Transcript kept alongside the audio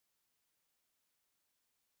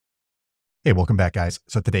Hey, welcome back, guys.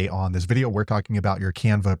 So today on this video, we're talking about your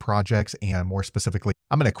Canva projects, and more specifically,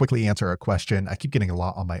 I'm going to quickly answer a question I keep getting a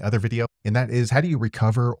lot on my other video, and that is, how do you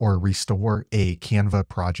recover or restore a Canva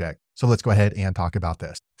project? So let's go ahead and talk about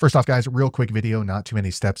this. First off, guys, real quick video, not too many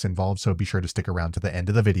steps involved, so be sure to stick around to the end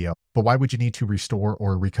of the video. But why would you need to restore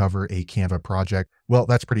or recover a Canva project? Well,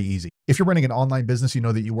 that's pretty easy. If you're running an online business, you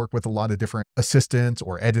know that you work with a lot of different assistants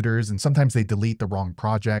or editors, and sometimes they delete the wrong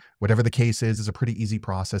project. Whatever the case is a pretty easy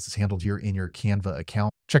process. It's handled here in your Canva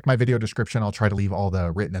account. Check my video description. I'll try to leave all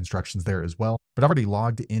the written instructions there as well. But I've already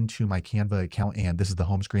logged into my Canva account, and this is the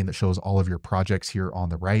home screen that shows all of your projects here on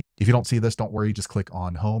the right. If you don't see this, don't worry, just click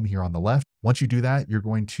on home here on the left. Once you do that, you're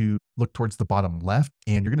going to look towards the bottom left,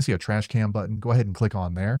 and you're going to see a trash can button. Go ahead and click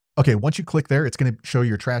on there. Okay, once you click there, it's going to show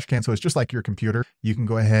your trash can. So it's just like your computer. You can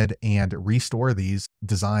go ahead and restore these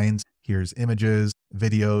designs. Here's images,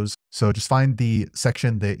 videos. So just find the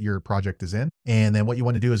section that your project is in. And then what you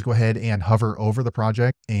want to do is go ahead and hover over the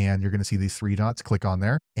project, and you're going to see these three dots. Click on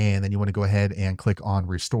there. And then you want to go ahead and click on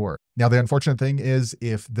restore. Now, the unfortunate thing is,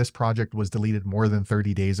 if this project was deleted more than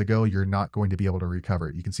 30 days ago, you're not going to be able to recover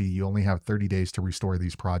it. You can see you only have 30 days to restore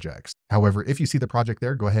these projects. However, if you see the project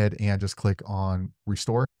there, go ahead and just click on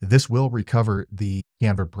restore. This will recover the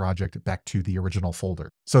Canva project back to the original folder.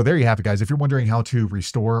 So there you have it, guys. If you're wondering how to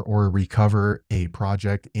restore or recover a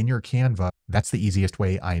project in your Canva, that's the easiest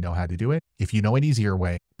way I know how to do it. If you know an easier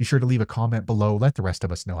way, be sure to leave a comment below. Let the rest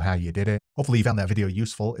of us know how you did it. Hopefully you found that video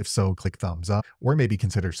useful. If so, click thumbs up or maybe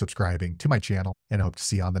consider subscribing to my channel, and I hope to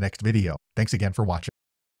see you on the next video. Thanks again for watching.